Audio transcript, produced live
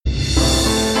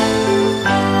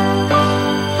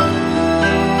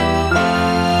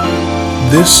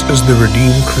This is the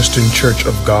Redeemed Christian Church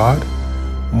of God,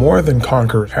 More Than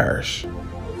Conqueror Parish.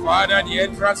 Father, the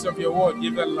entrance of your word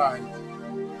give a light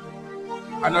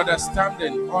and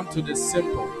understanding unto the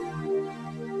simple.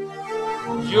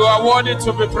 You are worthy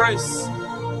to be praised.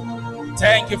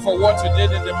 Thank you for what you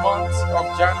did in the month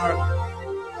of January.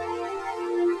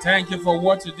 Thank you for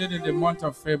what you did in the month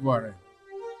of February.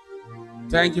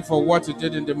 Thank you for what you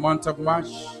did in the month of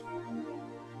March.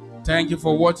 Thank you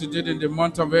for what you did in the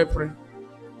month of April.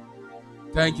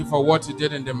 Thank you for what you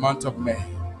did in the month of May.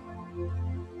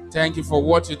 Thank you for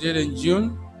what you did in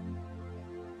June.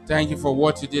 Thank you for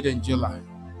what you did in July.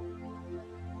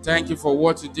 Thank you for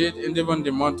what you did in even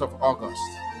the month of August.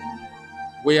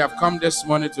 We have come this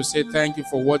morning to say thank you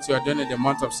for what you are doing in the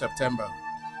month of September.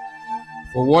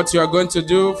 For what you are going to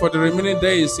do for the remaining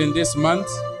days in this month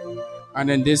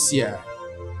and in this year.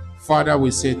 Father,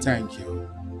 we say thank you.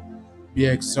 Be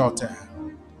exalted.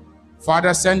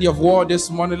 Father, send your word this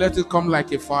morning. Let it come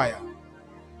like a fire.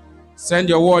 Send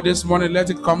your word this morning. Let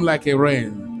it come like a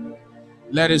rain.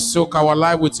 Let it soak our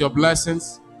life with your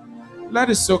blessings.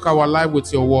 Let it soak our life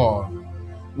with your word,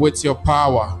 with your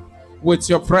power, with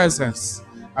your presence,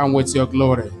 and with your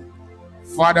glory.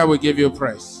 Father, we give you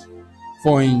praise.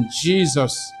 For in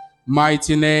Jesus'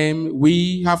 mighty name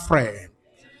we have prayed.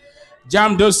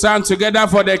 Jam those sounds together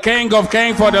for the King of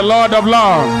Kings, for the Lord of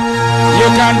Lords. You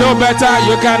can do better,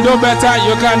 you can do better,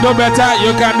 you can do better,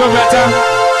 you can do better.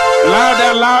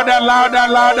 Louder, louder,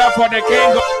 louder, louder for the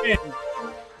King of Kings.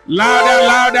 Louder,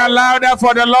 louder, louder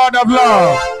for the Lord of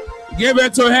Lords. Give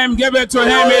it to him, give it to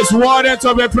him. It's worthy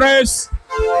to be praised.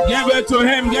 Give it to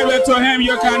him, give it to him.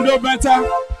 You can do better.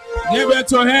 Give it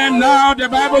to him. Now the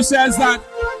Bible says that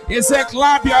it said,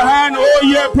 clap your hand, O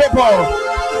ye people,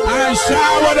 and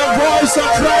shout with a voice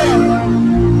of prayer.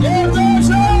 Give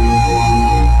those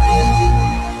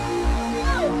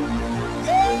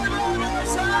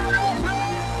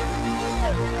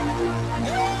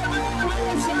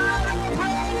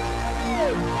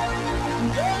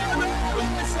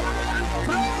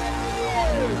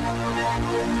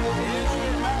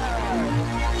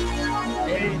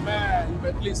Amen.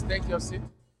 But please take your seat.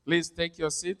 Please take your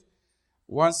seat.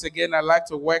 Once again, I'd like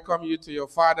to welcome you to your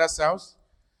Father's house.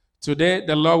 Today,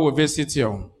 the Lord will visit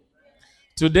you.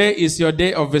 Today is your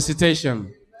day of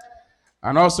visitation.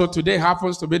 And also, today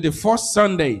happens to be the first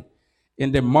Sunday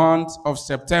in the month of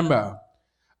September.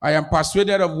 I am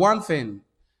persuaded of one thing,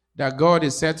 that God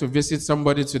is set to visit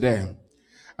somebody today.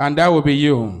 And that will be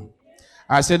you.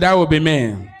 I said that will be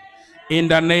me. In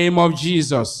the name of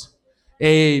Jesus.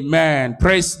 Amen.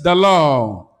 Praise the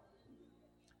Lord.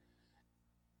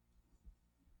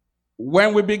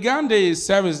 When we began the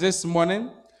service this morning,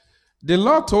 the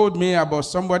Lord told me about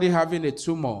somebody having a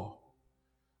tumor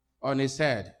on his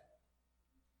head.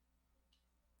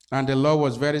 And the Lord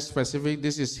was very specific.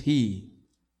 This is he,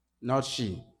 not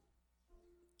she.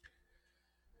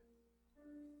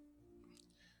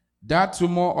 That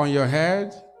tumor on your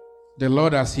head, the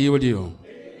Lord has healed you.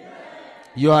 Amen.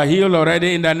 You are healed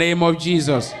already in the name of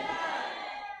Jesus. Amen.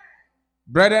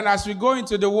 Brethren, as we go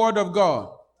into the Word of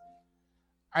God,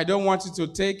 I don't want you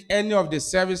to take any of the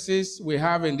services we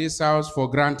have in this house for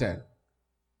granted.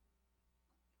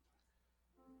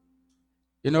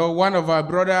 You know, one of our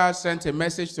brothers sent a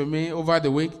message to me over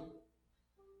the week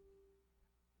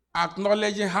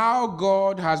acknowledging how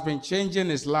God has been changing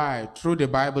his life through the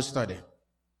Bible study.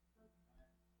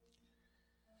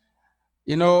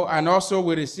 You know, and also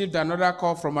we received another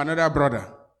call from another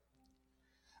brother.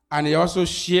 And he also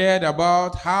shared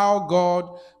about how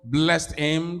God blessed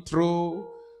him through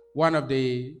one of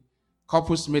the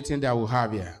couples meetings that we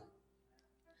have here.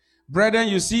 Brethren,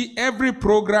 you see, every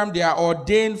program, they are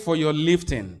ordained for your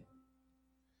lifting.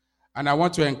 And I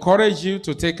want to encourage you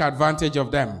to take advantage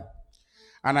of them.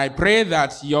 And I pray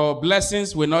that your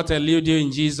blessings will not elude you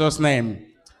in Jesus' name.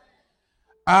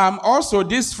 Also,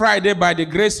 this Friday, by the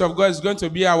grace of God, is going to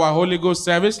be our Holy Ghost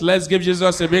service. Let's give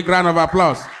Jesus a big round of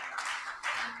applause.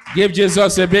 Give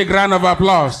Jesus a big round of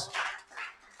applause.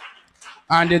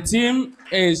 And the team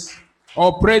is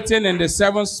operating in the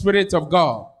seven Spirit of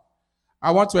God.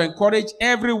 I want to encourage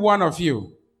every one of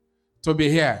you to be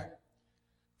here.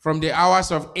 From the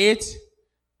hours of 8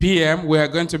 p.m., we are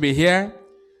going to be here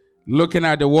looking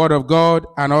at the Word of God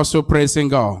and also praising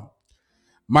God.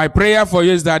 My prayer for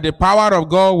you is that the power of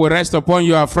God will rest upon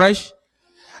you afresh,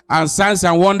 and signs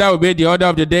and wonder will be the order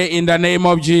of the day in the name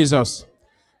of Jesus.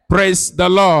 Praise the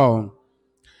Lord.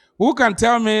 Who can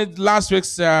tell me last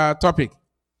week's topic?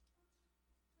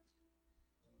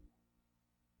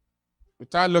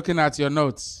 Without looking at your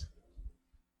notes.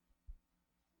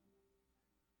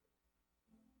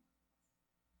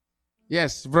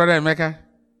 Yes, Brother Emeka.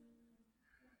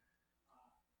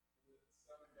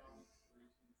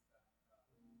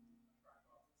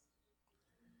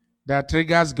 that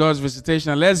triggers God's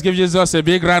visitation. Let's give Jesus a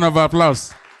big round of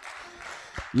applause.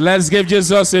 Let's give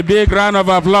Jesus a big round of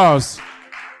applause.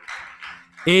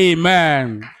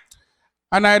 Amen.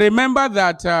 And I remember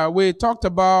that we talked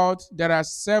about there are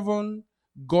 7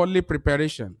 godly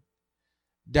preparation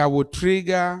that will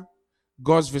trigger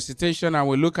God's visitation, and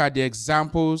we look at the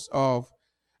examples of,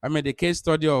 the case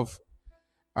study of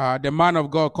the man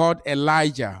of God called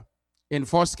Elijah in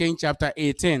 1 Kings chapter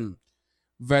 18,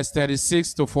 verse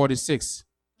 36 to 46.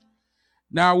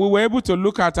 Now, we were able to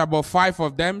look at about 5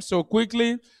 of them. So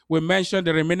quickly, we mentioned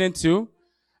the remaining 2,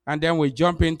 and then we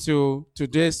jump into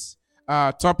today's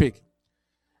topic.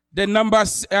 The number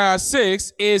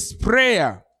 6 is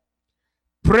prayer.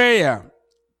 Prayer.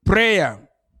 Prayer.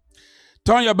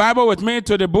 Turn your Bible with me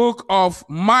to the book of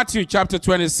Matthew chapter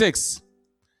 26.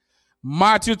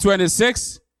 Matthew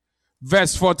 26,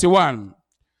 verse 41.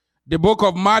 The book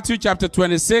of Matthew chapter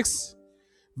 26,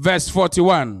 verse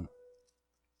 41.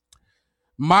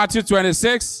 Matthew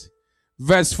 26,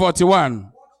 verse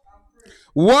 41.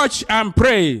 Watch and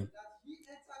pray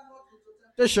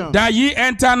that ye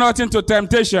enter not into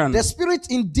temptation. The spirit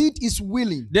indeed is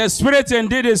willing. The spirit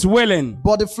indeed is willing.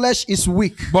 But the flesh is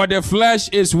weak. But the flesh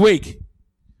is weak.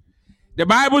 The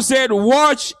Bible said,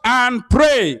 watch and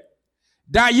pray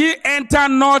that ye enter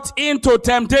not into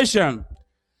temptation.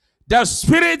 The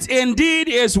spirit indeed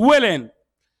is willing,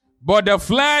 but the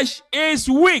flesh is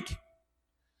weak.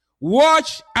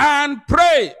 Watch and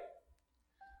pray.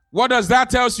 What does that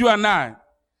tell you and I?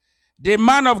 The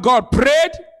man of God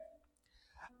prayed,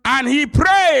 and he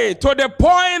prayed to the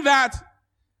point that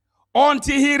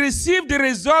until he received the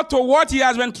result to what he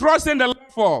has been trusting the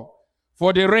Lord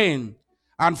for the rain.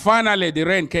 And finally, the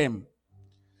rain came.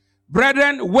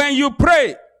 Brethren, when you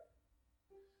pray,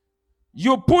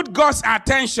 you put God's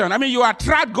attention. You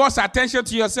attract God's attention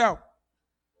to yourself.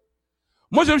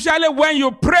 Most especially when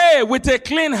you pray with a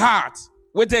clean heart,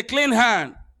 with a clean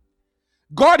hand,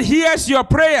 God hears your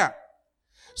prayer.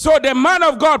 So the man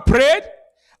of God prayed,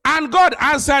 and God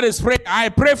answered his prayer. I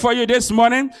pray for you this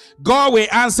morning, God will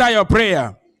answer your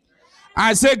prayer.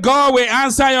 I say, God will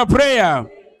answer your prayer.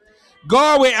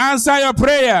 God will answer your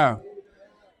prayer.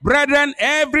 Brethren,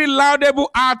 every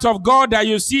laudable act of God that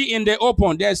you see in the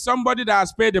open, there's somebody that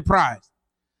has paid the price.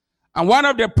 And one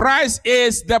of the price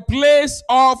is the place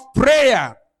of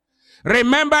prayer.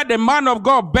 Remember, the man of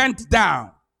God bent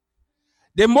down.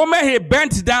 The moment he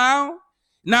bent down,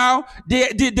 now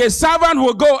the servant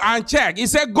will go and check. He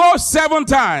said, go 7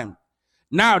 times.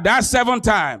 Now, that's 7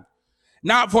 times.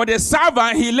 Now, for the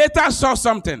servant, he later saw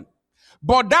something.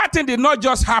 But that thing did not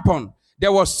just happen.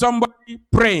 There was somebody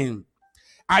praying.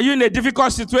 Are you in a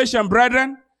difficult situation,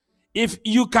 brethren? If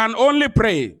you can only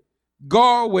pray,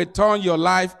 God will turn your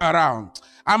life around.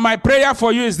 And my prayer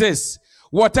for you is this.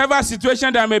 Whatever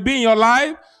situation that may be in your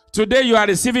life, today you are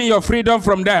receiving your freedom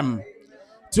from them.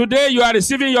 Today you are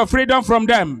receiving your freedom from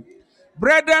them.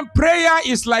 Brethren, prayer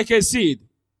is like a seed.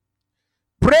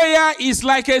 Prayer is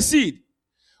like a seed.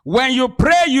 When you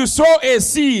pray, you sow a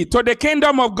seed to the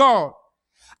kingdom of God.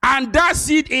 And that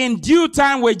seed in due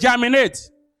time will germinate.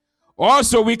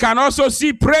 Also, we can also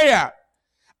see prayer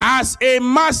as a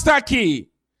master key.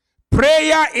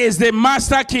 Prayer is the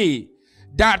master key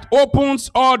that opens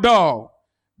all doors,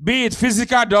 be it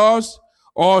physical doors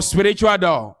or spiritual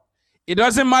doors. It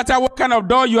doesn't matter what kind of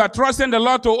door you are trusting the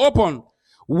Lord to open.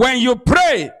 When you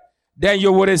pray, then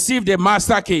you will receive the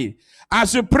master key.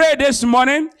 As you pray this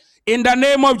morning, in the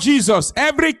name of Jesus,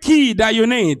 every key that you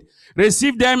need,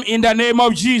 receive them in the name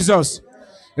of Jesus.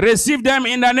 Receive them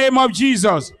in the name of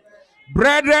Jesus.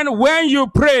 Brethren, when you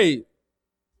pray,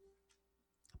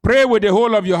 pray with the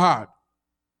whole of your heart.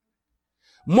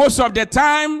 Most of the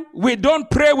time, we don't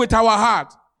pray with our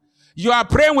heart. You are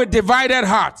praying with divided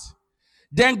heart.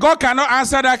 Then God cannot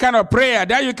answer that kind of prayer.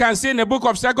 That you can see in the book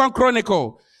of 2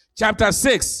 Chronicles, chapter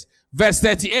 6, verse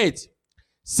 38.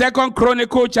 2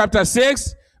 Chronicles, chapter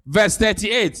 6, verse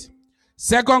 38.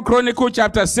 2 Chronicles,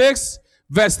 chapter 6,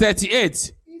 verse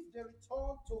 38.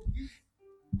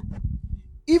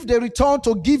 If they return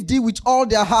to give thee with all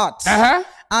their heart,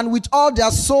 and with all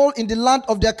their soul in the land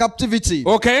of their captivity,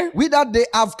 whither they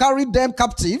have carried them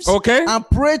captives, and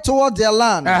pray toward their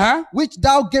land, which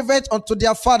thou gavest unto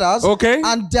their fathers,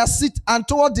 and their seat, and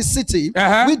toward the city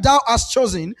which thou hast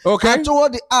chosen, and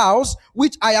toward the house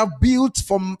which I have built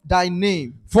for thy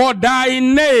name. For thy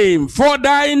name, for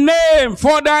thy name,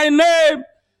 for thy name.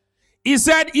 He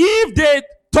said, if they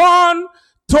turn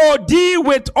to thee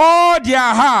with all their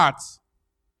hearts,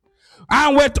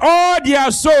 and with all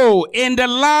their soul in the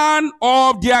land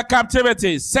of their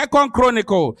captivity. 2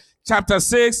 Chronicles, chapter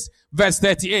 6, verse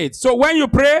 38. So when you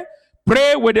pray,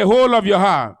 pray with the whole of your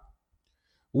heart.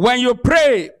 When you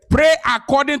pray, pray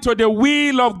according to the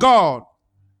will of God.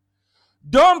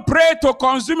 Don't pray to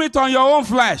consume it on your own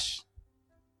flesh.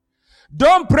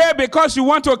 Don't pray because you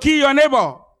want to kill your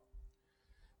neighbor.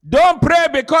 Don't pray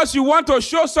because you want to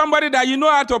show somebody that you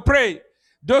know how to pray.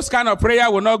 Those kind of prayer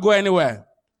will not go anywhere.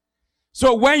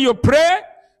 So when you pray,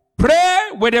 pray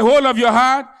with the whole of your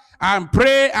heart and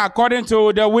pray according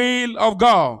to the will of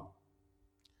God.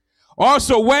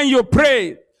 Also, when you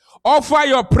pray, offer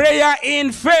your prayer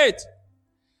in faith,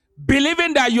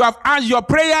 believing that your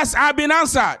prayers have been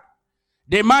answered.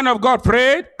 The man of God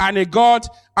prayed and God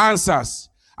answers.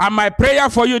 And my prayer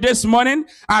for you this morning,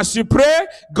 as you pray,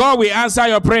 God will answer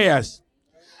your prayers.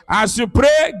 As you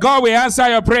pray, God will answer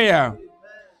your prayer.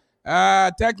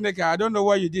 Technical, I don't know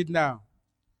what you did now.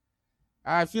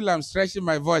 I feel I'm stretching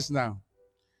my voice now.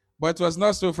 But it was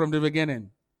not so from the beginning.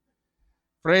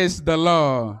 Praise the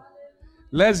Lord.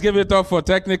 Let's give it up for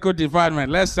technical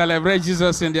department. Let's celebrate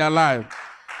Jesus in their life.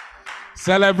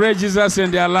 Celebrate Jesus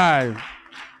in their life.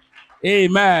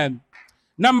 Amen.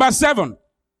 Number 7.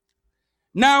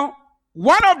 Now,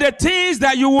 one of the things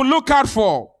that you will look out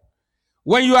for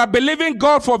when you are believing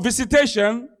God for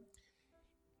visitation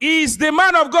is the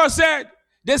man of God said,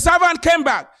 the servant came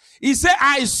back. He said,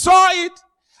 I saw it.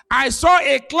 I saw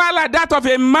a cloud like that of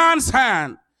a man's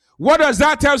hand. What does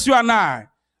that tell you and I?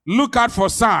 Look out for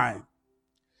signs.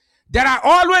 There are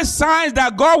always signs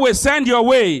that God will send your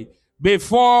way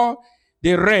before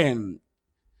the rain.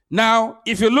 Now,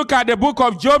 if you look at the book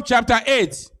of Job chapter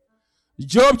 8,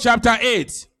 Job chapter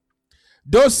 8,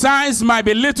 those signs might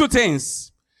be little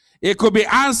things. It could be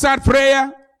answered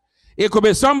prayer. It could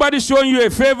be somebody showing you a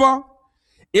favor.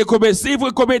 It could be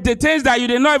the things that you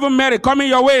did not even merit coming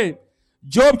your way.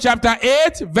 Job chapter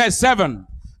 8, verse 7.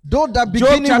 Though thy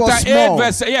beginning was small.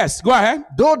 Yes, go ahead.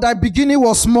 Though thy beginning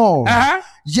was small,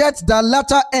 yet thy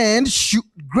latter end should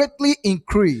greatly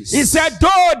increase. He said,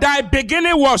 though thy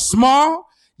beginning was small,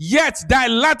 yet thy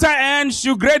latter end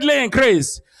should greatly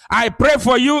increase. I pray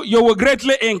for you, you will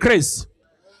greatly increase.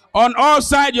 On all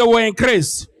sides, you will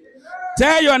increase.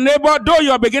 Tell your neighbor, though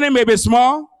your beginning may be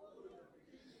small.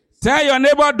 Tell your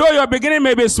neighbor, though your beginning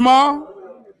may be small,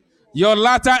 your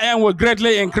latter end will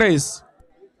greatly increase.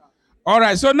 All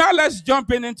right, so now let's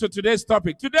jump into today's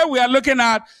topic. Today we are looking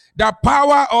at the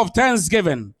power of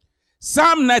thanksgiving.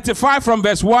 Psalm 95 from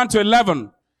verse 1 to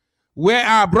 11, where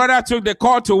our brother took the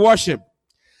call to worship.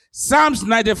 Psalms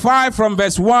 95 from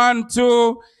verse 1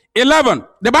 to 11.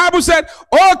 The Bible said,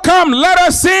 oh, come, let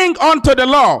us sing unto the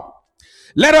Lord.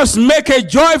 Let us make a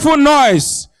joyful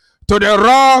noise to the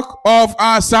rock of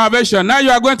our salvation. Now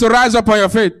you are going to rise up on your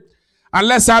feet and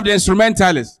let's have the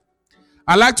instrumentalist.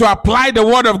 I like to apply the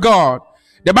word of God.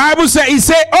 The Bible says, he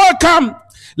said, oh, come,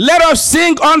 let us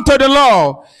sing unto the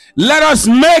Lord. Let us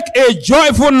make a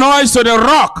joyful noise to the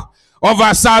rock of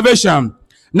our salvation.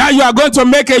 Now you are going to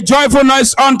make a joyful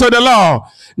noise unto the Lord.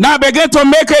 Now begin to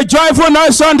make a joyful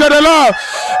noise unto the Lord.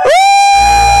 Woo!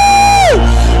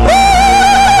 Woo!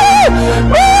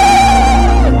 Woo!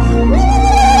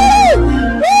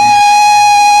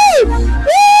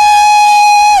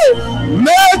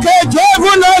 Make a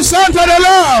joyful noise unto the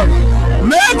Lord.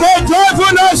 Make a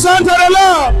joyful noise unto the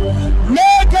Lord.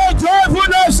 Make a joyful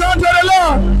noise unto the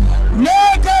Lord.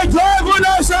 Make a joyful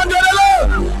noise unto the Lord.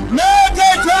 Make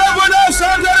a joyful noise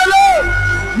unto the Lord.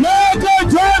 Make a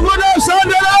joyful noise unto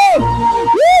the Lord.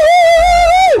 Woo!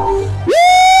 Woo!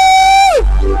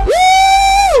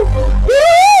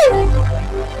 Woo!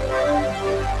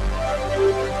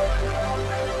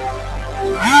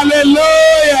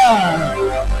 Hallelujah.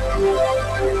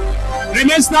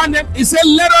 Remain standing. He said,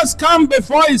 let us come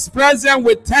before his presence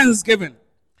with thanksgiving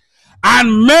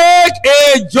and make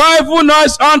a joyful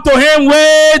noise unto him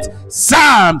with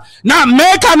psalm. Now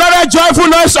make another joyful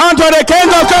noise unto the King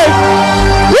of Kings.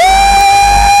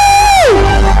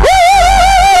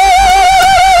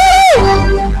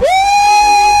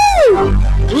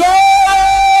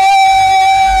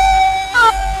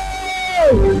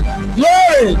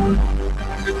 Glory.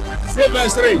 Say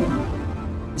verse 3.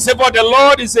 He said, for the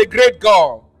Lord is a great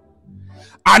God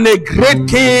and a great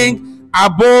King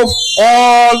above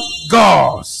all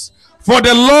gods. For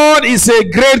the Lord is a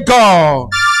great God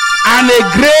and a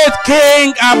great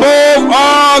King above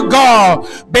all God.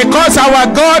 Because our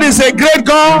God is a great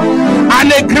God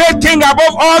and a great King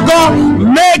above all God,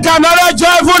 make another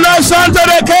joyful noise unto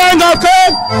the King of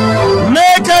Kings.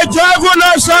 Make a joyful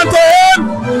noise unto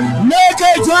him. Make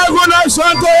a joyful noise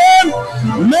unto him.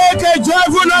 Make a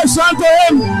joyful noise unto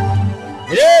him.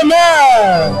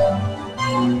 Amen.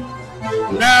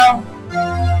 Now,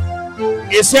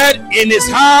 he said, in his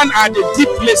hand are the deep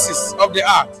places of the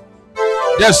earth,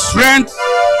 the strength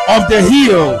of the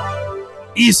heel.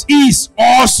 is east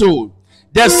also.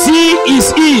 The sea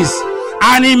is east,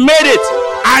 and he made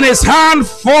it, and his hand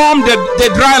formed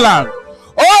the dry land.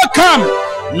 Oh, come,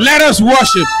 let us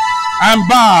worship and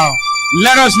bow.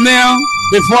 Let us kneel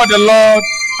before the Lord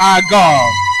our God.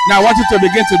 Now I want you to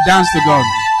begin to dance to God.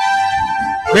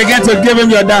 Begin to give him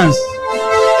your dance.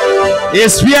 He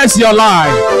spares your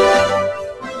life.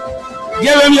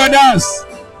 Give him your dance.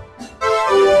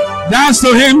 Dance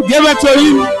to him. Give it to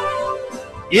him.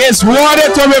 He is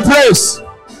worthy to be praised.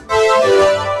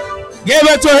 Give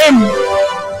it to him.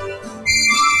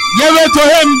 Give it to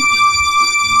him.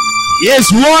 He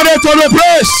is worthy to be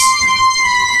praised.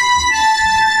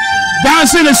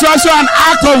 Dancing is also an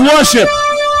act of worship.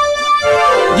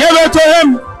 Give it to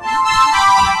him.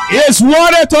 He is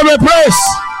worthy to be praised.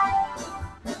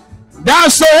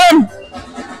 Dance to him.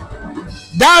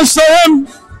 Dance to him.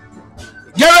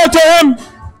 Give it to him.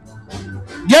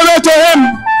 Give it to him.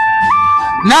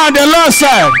 Now the Lord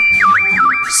said,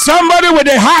 somebody with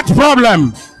a heart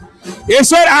problem, he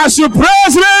said, as you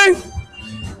praise me,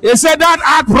 he said that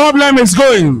heart problem is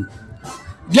going.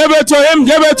 Give it to him,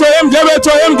 give it to him, give it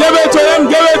to him, give it to him,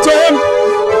 give it to him.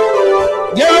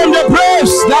 Give him the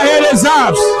praise that he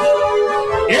deserves.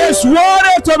 It's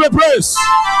worthy to be praised.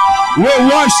 We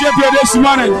worship you this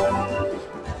morning.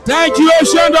 Thank you,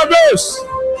 Ancient of Days.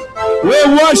 We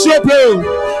worship you.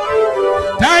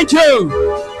 Thank you.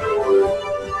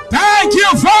 Thank you,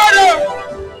 Father.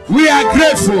 We are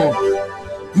grateful.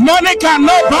 Money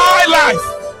cannot buy life.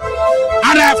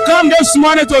 And I've come this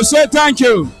morning to say thank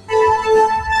you.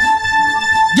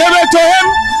 Give it to him.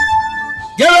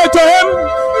 Give it to him.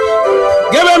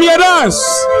 Give him your dance.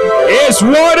 It's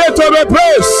worthy to be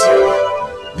praised.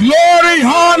 Glory,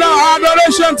 honor,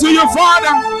 adoration to you,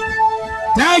 Father.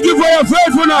 Thank you for your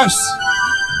faithfulness.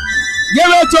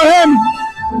 Give it to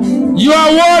him. You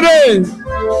are worthy.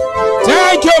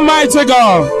 Thank you, mighty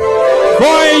God.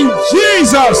 For in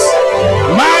Jesus'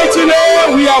 mighty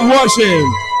name we have worship.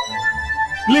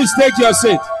 Please take your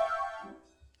seat.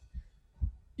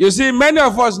 You see, many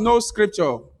of us know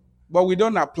scripture, but we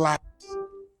don't apply it.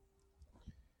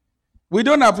 We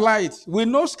don't apply it. We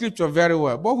know scripture very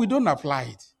well, but we don't apply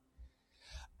it.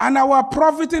 And our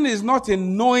profiting is not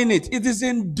in knowing it, it is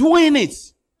in doing it.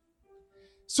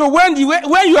 So when you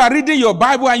are reading your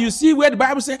Bible and you see where the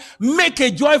Bible says, make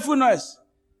a joyful noise,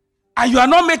 and you are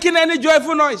not making any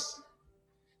joyful noise.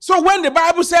 So when the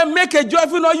Bible says make a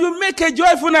joyful noise, you make a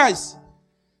joyful noise.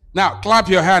 Now clap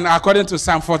your hand according to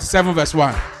Psalm 47 verse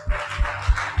 1.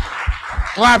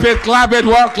 Clap it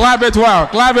well, clap it well,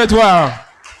 clap it well.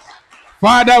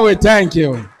 Father, we thank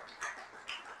you.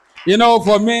 You know,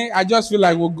 for me, I just feel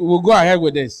like we'll go ahead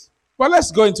with this. But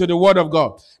let's go into the Word of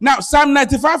God. Now, Psalm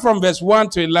 95 from verse 1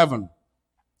 to 11.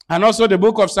 And also the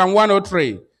book of Psalm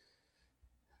 103.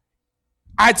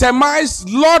 Itemize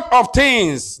a lot of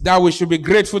things that we should be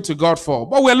grateful to God for.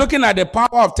 But we're looking at the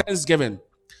power of thanksgiving.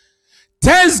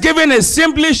 Thanksgiving is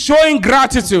simply showing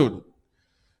gratitude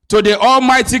to the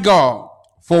Almighty God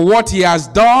for what he has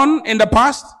done in the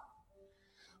past,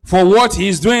 for what he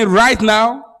is doing right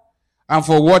now, and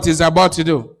for what he's about to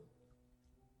do.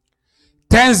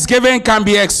 Thanksgiving can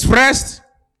be expressed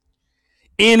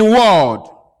in word.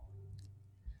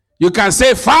 You can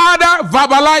say, Father,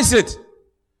 verbalize it.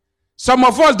 Some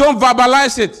of us don't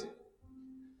verbalize it.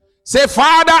 Say,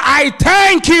 Father, I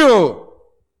thank you.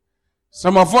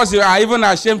 Some of us are even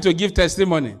ashamed to give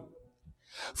testimony.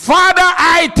 Father,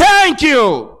 I thank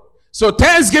you. So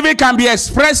thanksgiving can be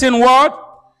expressed in word,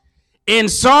 in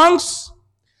songs,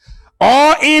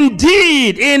 or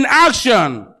indeed in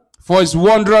action for his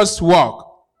wondrous work.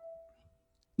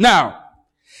 Now,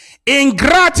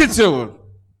 ingratitude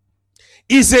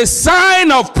is a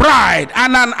sign of pride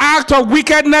and an act of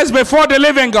wickedness before the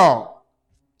living God.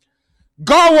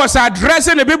 God was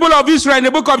addressing the people of Israel in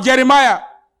the book of Jeremiah.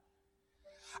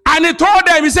 And he told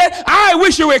them, he said, I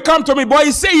wish you would come to me. But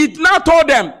he now told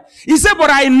them, he said,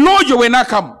 but I know you will not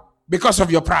come because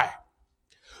of your pride.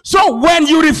 So when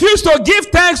you refuse to give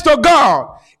thanks to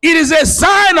God, it is a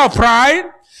sign of pride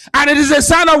and it is a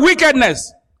sign of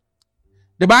wickedness.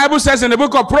 The Bible says in the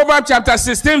book of Proverbs chapter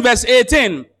 16 verse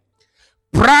 18,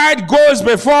 pride goes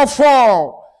before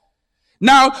fall.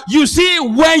 Now, you see,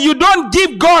 when you don't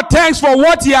give God thanks for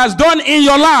what he has done in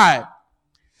your life,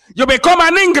 you become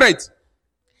an ingrate.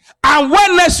 And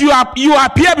when next you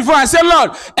appear before and say, Lord,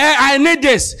 I need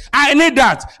this, I need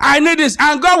that, I need this.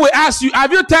 And God will ask you,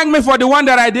 have you thanked me for the one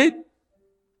that I did?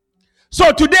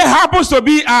 So today happens to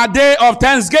be our day of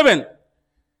thanksgiving.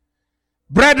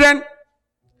 Brethren,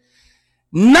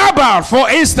 Nabal, for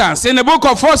instance, in the book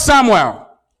of 1 Samuel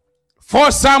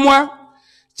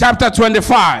chapter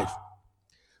 25,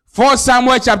 1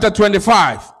 Samuel chapter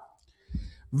 25,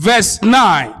 verse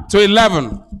 9 to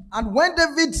 11. And when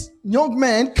David's young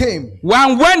men came,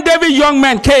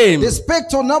 they spake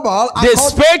to Nabal,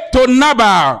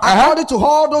 according to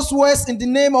all those words in the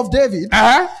name of David,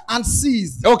 and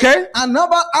ceased. Okay. And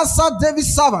Nabal answered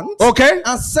David's servant,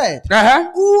 and said,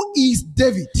 Who is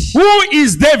David? Who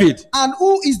is David? And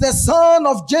who is the son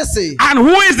of Jesse? And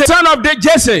who is the son of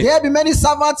Jesse? There be many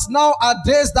servants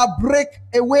nowadays that break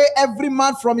away every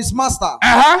man from his master.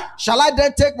 Shall I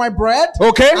then take my bread,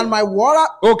 and my water,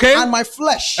 and my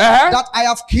flesh, that I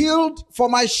have killed for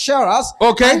my sharers,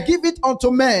 and give it unto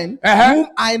men whom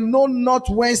I know not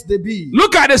whence they be?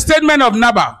 Look at the statement of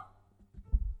Nabal.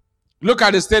 Look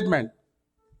at the statement.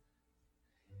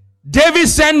 David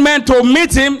sent men to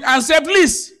meet him and said,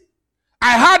 please,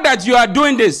 I heard that you are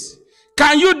doing this.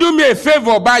 Can you do me a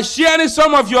favor by sharing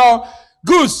some of your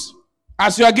goods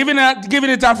as you are giving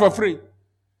it out for free?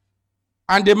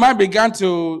 And the man began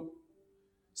to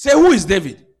say, who is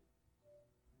David?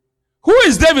 Who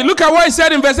is David? Look at what he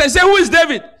said in verse 8. He said, who is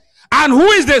David? And who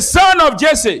is the son of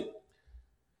Jesse?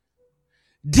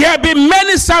 There be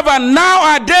many servants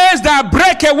nowadays that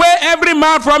break away every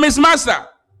man from his master.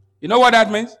 You know what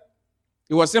that means?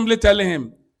 He was simply telling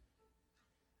him,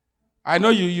 I know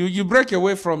you break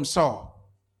away from Saul.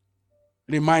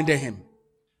 Reminded him.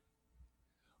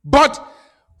 But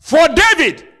for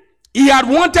David, he had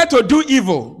wanted to do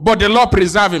evil, but the Lord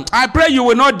preserved him. I pray you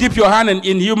will not dip your hand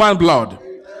in human blood.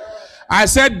 I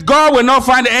said, God will not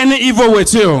find any evil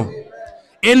with you.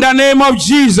 In the name of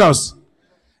Jesus.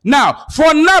 Now,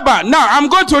 for Nabal, now I'm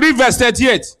going to read verse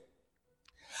 38.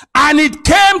 And it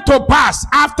came to pass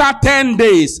after 10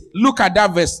 days. Look at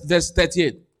that verse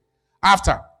 38.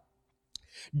 After.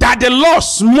 That the Lord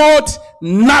smote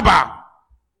Nabal.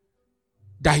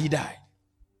 That he died.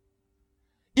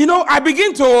 You know, I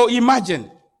begin to imagine.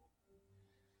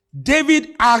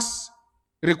 David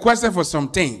requested for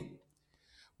something.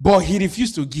 But he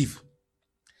refused to give.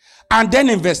 And then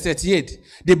in verse 38,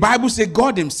 the Bible says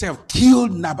God himself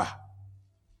killed Nabal.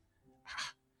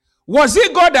 Was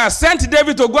it God that sent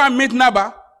David to go and meet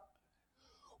Nabal?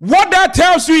 What that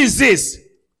tells you is this.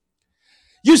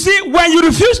 You see, when you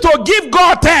refuse to give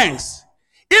God thanks,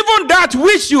 even that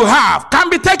which you have can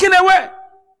be taken away.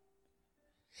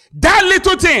 That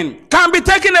little thing can be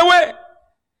taken away.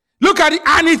 Look at it.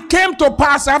 And it came to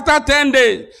pass after 10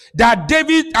 days that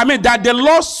that the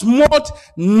Lord smote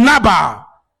Nabal,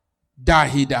 that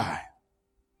he died.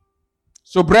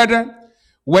 So, brethren,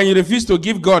 when you refuse to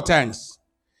give God thanks,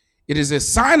 it is a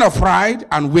sign of pride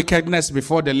and wickedness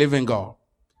before the living God.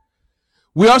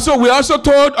 We also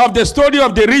told of the story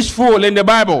of the rich fool in the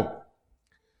Bible.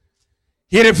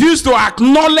 He refused to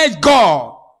acknowledge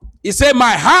God. He said,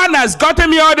 my hand has gotten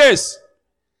me all this.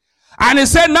 And he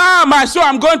said, now my soul,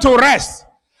 I'm going to rest.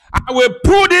 I will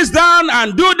pull this down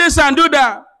and do this and do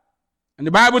that. And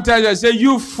the Bible tells you, say,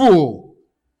 you fool.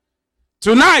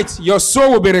 Tonight, your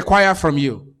soul will be required from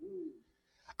you.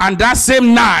 And that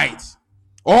same night,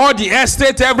 all the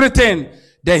estate, everything,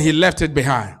 then he left it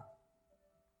behind.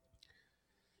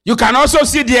 You can also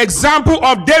see the example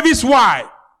of David's wife,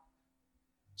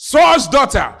 Saul's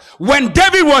daughter. When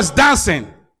David was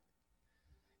dancing,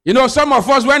 you know, some of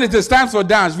us, when it is time for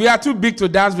dance, we are too big to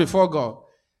dance before God.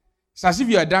 It's as if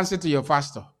you are dancing to your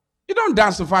pastor. You don't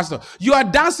dance to pastor. You are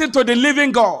dancing to the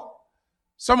living God.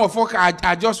 Some of us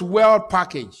are just well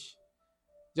packaged.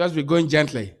 Just be going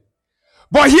gently.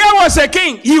 But here was a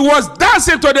king. He was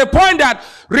dancing to the point that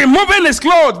removing his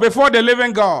clothes before the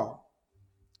living God.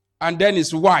 And then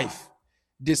his wife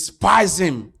despised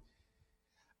him.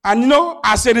 And you know,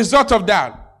 as a result of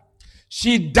that,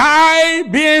 she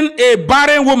died being a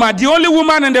barren woman. The only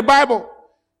woman in the Bible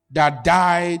that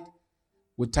died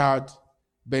without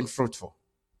being fruitful.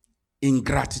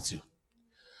 Ingratitude.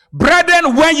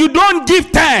 Brethren, when you don't give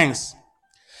thanks,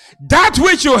 that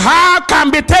which you have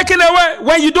can be taken away.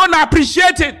 When you don't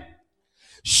appreciate it,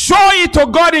 show it to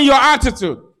God in your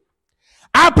attitude.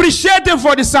 Appreciate him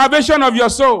for the salvation of your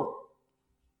soul.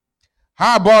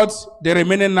 How about the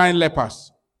remaining 9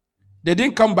 lepers? They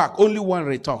didn't come back. Only one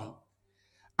returned.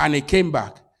 And he came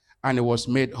back and he was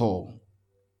made whole.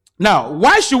 Now,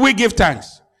 why should we give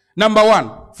thanks? Number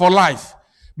one, for life.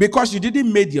 Because you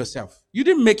didn't make yourself. You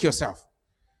didn't make yourself.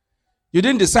 You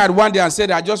didn't decide one day and say,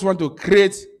 I just want to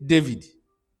create David.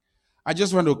 I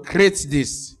just want to create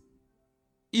this.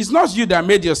 It's not you that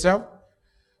made yourself.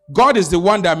 God is the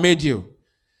one that made you.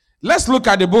 Let's look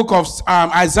at the book of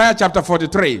Isaiah chapter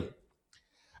 43.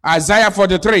 Isaiah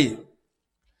 43.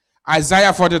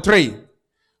 Isaiah 43,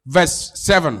 verse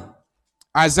 7.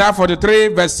 Isaiah 43,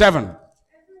 verse 7.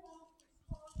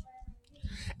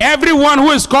 Everyone who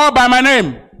is called by my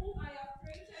name.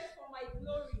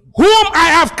 whom I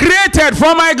have created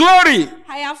for my glory.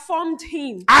 I have formed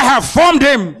him. I have formed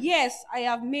him. Yes, I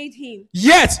have made him.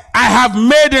 Yes, I have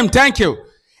made him. Thank you.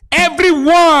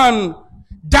 Everyone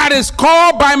that is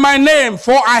called by my name,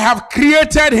 for I have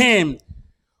created him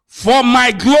for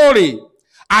my glory,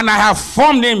 and I have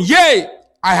formed him. Yea,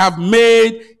 I have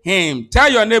made him.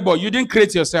 Tell your neighbor, you didn't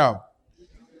create yourself.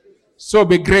 So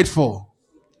be grateful.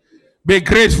 Be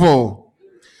grateful.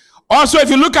 Also, if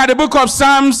you look at the book of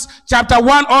Psalms, chapter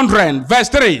 100, verse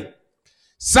 3.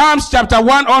 Psalms chapter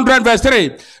 100, verse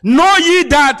 3. Know ye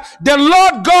that the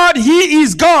Lord God, he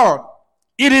is God.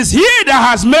 It is he that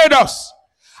has made us,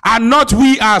 and not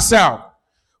we ourselves.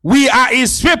 We are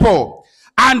his people,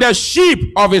 and the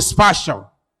sheep of his pasture.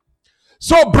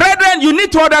 So, brethren, you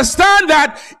need to understand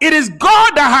that it is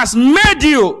God that has made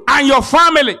you and your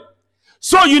family.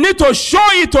 So you need to show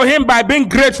it to him by being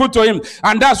grateful to him.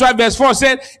 And that's why verse 4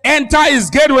 said, enter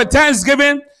his gate with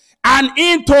thanksgiving, and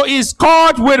into his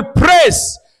court with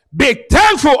praise. Be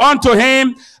thankful unto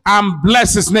him and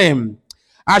bless his name.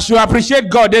 As you appreciate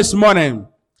God this morning,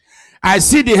 I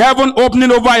see the heaven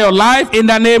opening over your life in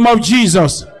the name of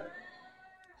Jesus.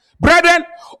 Brethren,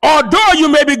 although you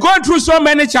may be going through so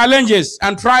many challenges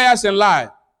and trials in life,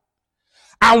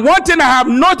 and one thing I have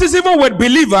noticed even with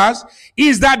believers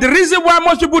is that the reason why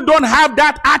most people don't have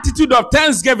that attitude of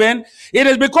thanksgiving, it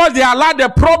is because they allow the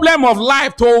problem of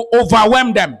life to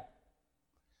overwhelm them.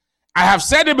 I have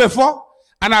said it before,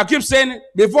 and I'll keep saying it.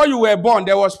 Before you were born,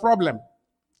 there was problem.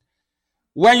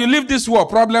 When you leave this world,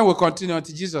 problem will continue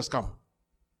until Jesus comes.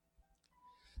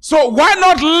 So why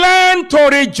not learn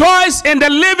to rejoice in the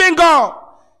living God?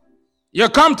 You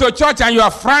come to church and you are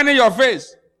frowning your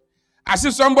face. As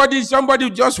if somebody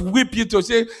just whip you to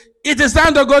say, it is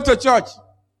time to go to church.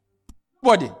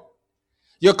 Nobody.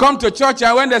 You come to church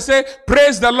and when they say,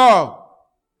 praise the Lord.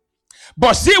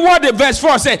 But see what the verse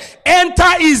 4 says.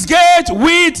 Enter his gate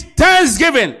with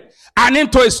thanksgiving, and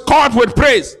into his court with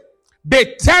praise.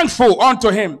 Be thankful unto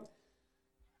him.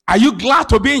 Are you glad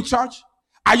to be in church?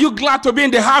 Are you glad to be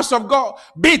in the house of God?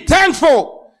 Be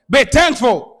thankful. Be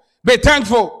thankful. Be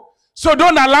thankful. So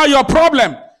don't allow your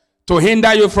problem to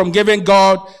hinder you from giving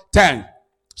God thanks.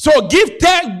 So give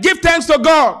thanks to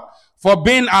God for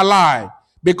being alive,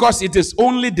 because it is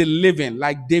only the living,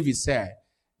 like David said,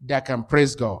 that can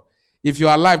praise God. If you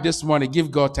are alive this morning, give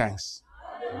God thanks.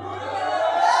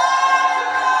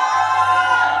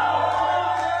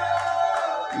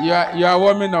 You are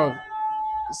warming up.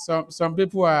 Some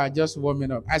people are just warming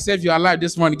up. I said, if you are alive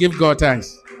this morning, give God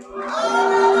thanks.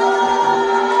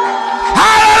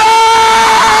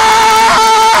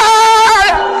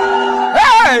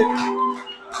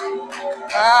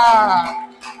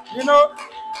 You know,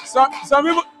 some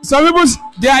people,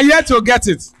 they are yet to get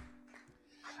it.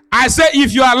 I say,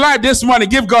 if you are alive this morning,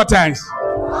 give God thanks.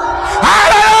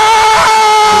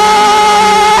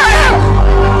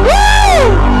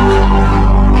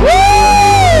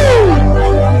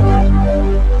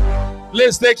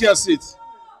 Please take your seat.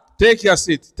 Take your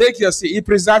seat. Take your seat. He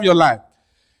preserve your life.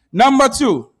 Number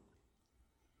 2.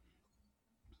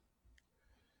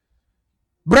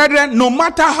 Brethren, no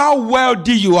matter how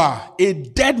wealthy you are, a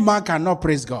dead man cannot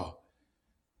praise God.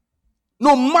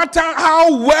 No matter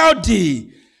how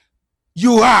wealthy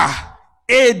you are,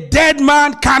 a dead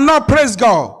man cannot praise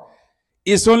God.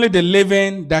 It's only the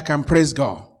living that can praise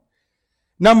God.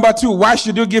 Number 2, why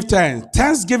should you give thanks?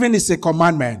 Thanksgiving is a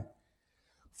commandment.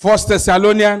 1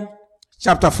 Thessalonians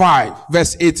chapter 5,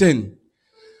 verse 18.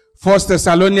 1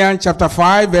 Thessalonians chapter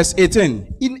 5, verse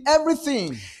 18. In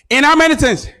everything. In how many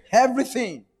things?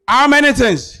 Everything. How many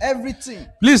things? Everything.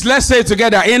 Please, let's say it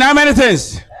together. In how many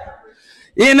things?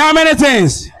 In how many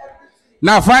things?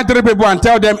 Now find 3 people and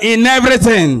tell them, in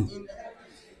everything.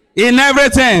 In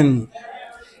everything.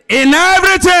 In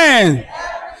everything.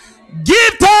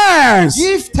 Give thanks.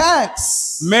 Give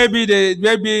thanks.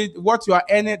 Maybe what you are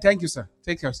earning. Thank you, sir.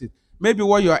 Take your seat. Maybe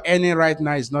what you are earning right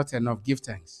now is not enough. Give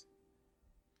thanks.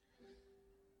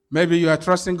 Maybe you are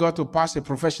trusting God to pass a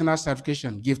professional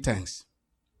certification. Give thanks.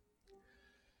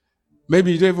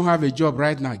 Maybe you don't even have a job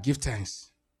right now. Give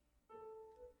thanks.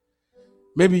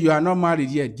 Maybe you are not married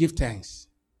yet. Give thanks.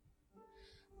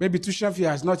 Maybe tuition fee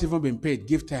has not even been paid.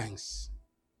 Give thanks.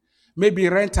 Maybe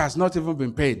rent has not even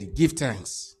been paid. Give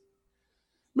thanks.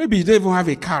 Maybe you don't even have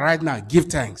a car right now. Give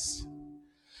thanks.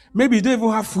 Maybe you don't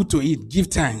even have food to eat. Give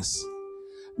thanks.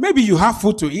 Maybe you have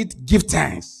food to eat. Give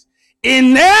thanks.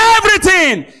 In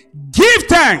everything, give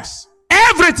thanks.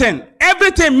 Everything.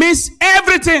 Everything means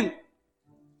everything.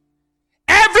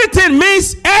 Everything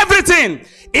means everything.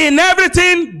 In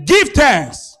everything, give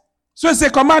thanks. So it's a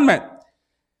commandment.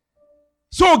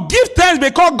 So give thanks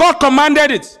because God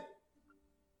commanded it.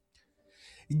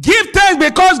 Give thanks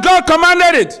because God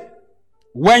commanded it.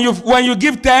 When you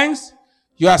give thanks,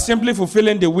 you are simply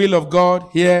fulfilling the will of God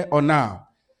here or now.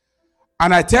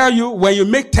 And I tell you, when you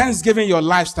make thanksgiving your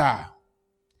lifestyle,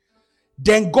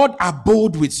 then God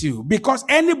abode with you. Because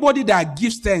anybody that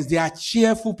gives thanks, they are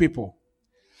cheerful people.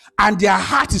 And their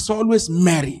heart is always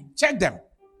merry. Check them.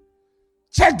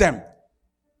 Check them.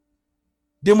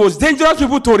 The most dangerous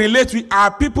people to relate with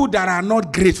are people that are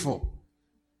not grateful.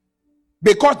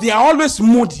 Because they are always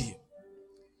moody.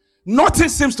 Nothing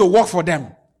seems to work for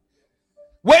them.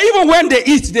 Well, even when they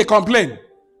eat, they complain.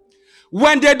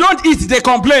 When they don't eat, they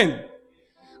complain.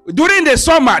 During the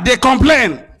summer, they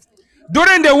complain.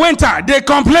 During the winter, they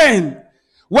complain.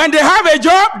 When they have a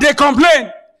job, they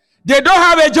complain. They don't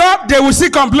have a job, they will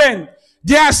still complain.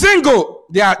 They are single,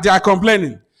 they are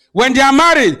complaining. When they are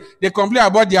married, they complain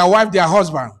about their wife, their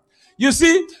husband. You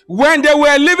see, when they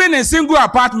were living in single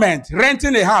apartment,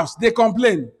 renting a house, they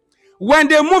complain. When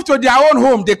they move to their own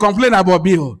home, they complain about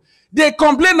bill. They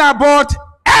complain about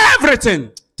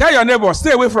everything. Tell your neighbor,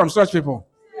 stay away from such people.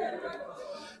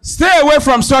 Stay away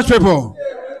from such people.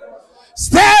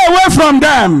 Stay away from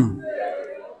them.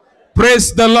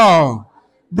 Praise the Lord.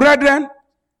 Brethren,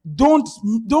 don't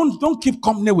keep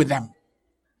company with them.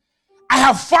 I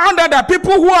have found out that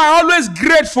people who are always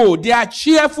grateful, they are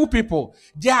cheerful people.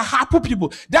 They are happy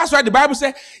people. That's why the Bible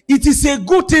says it is a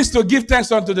good thing to give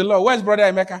thanks unto the Lord. Where's Brother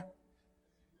Emeka?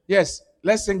 Yes,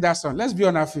 let's sing that song. Let's be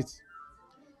on our feet.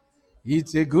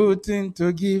 It's a good thing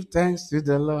to give thanks to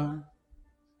the Lord.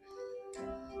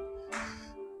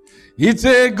 It's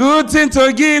a good thing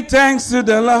to give thanks to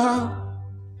the Lord.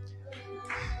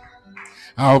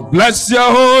 I'll bless your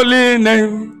holy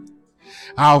name.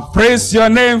 I'll praise your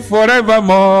name forevermore.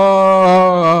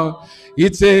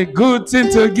 It's a good thing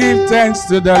to give thanks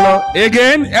to the Lord.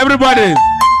 Again, everybody.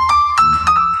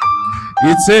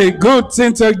 It's a good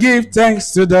thing to give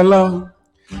thanks to the Lord.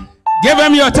 Give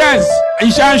him your thanks.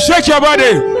 You shall shake your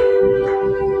body.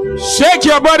 Shake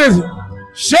your body.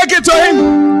 Shake it to him.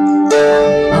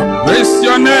 I'll praise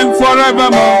your name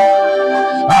forevermore.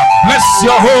 Bless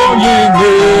your holy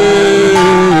name.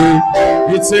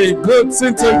 It's a good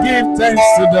thing to give thanks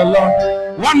to the Lord.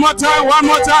 One more time, one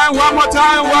more time, one more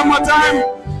time, one more time.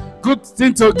 Good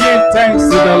thing to give thanks to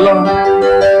the Lord.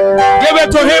 Give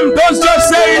it to him. Don't just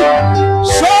say it.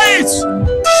 Show it.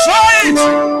 Show it.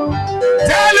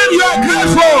 Tell him you are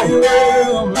grateful.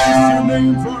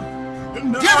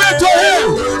 Give it to him.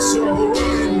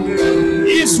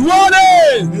 He's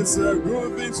worthy. It's a good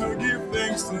thing to give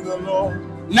thanks to the Lord.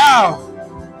 Now,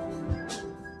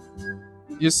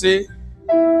 you see,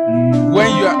 when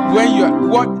you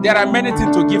are, there are many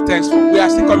things to give thanks for. We are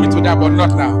still coming to that, but not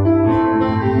now.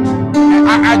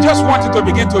 I just want you to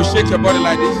begin to shake your body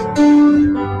like this.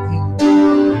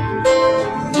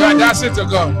 You are dancing to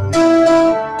God.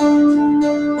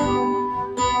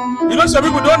 You know, some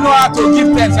people don't know how to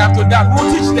give thanks after that.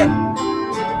 We'll teach them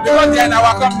because they are in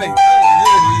our company.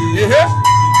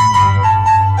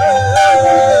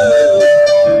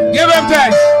 Give him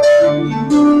thanks.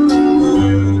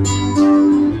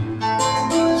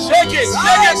 Shake it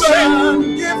to him.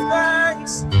 Give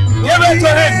thanks. Give it to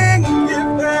him. Give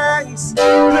thanks.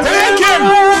 Thank him.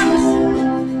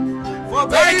 For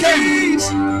Thank him.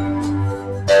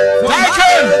 Thank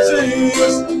him.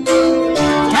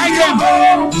 Thank him.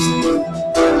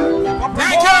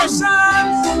 Thank him.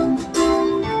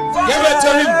 Give it to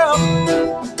him.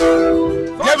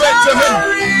 Give it to him.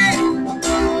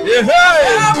 Give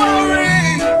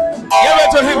it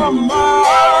to him.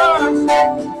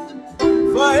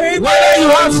 Whether you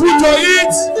have food to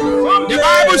eat, the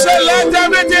Bible says, let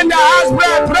everything that has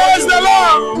breath praise the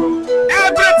Lord.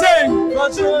 Everything.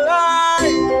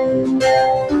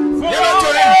 Give it to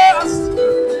him.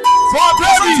 For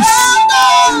babies,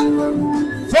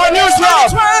 for new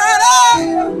jobs,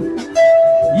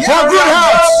 for good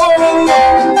health,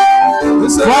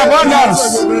 for abundance,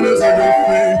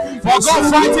 for God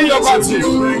fighting your battle.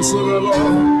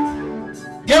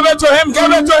 Give it to him,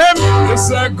 give it to him. It's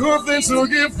a good thing to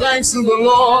give thanks to the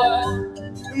Lord.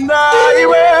 And I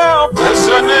will bless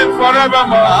your name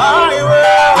forevermore. I will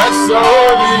bless your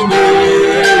holy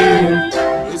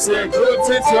name. It's a good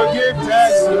thing to give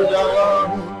thanks to the Lord.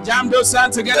 Jam those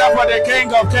hands together for the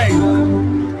King of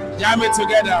Kings. Jam it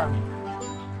together.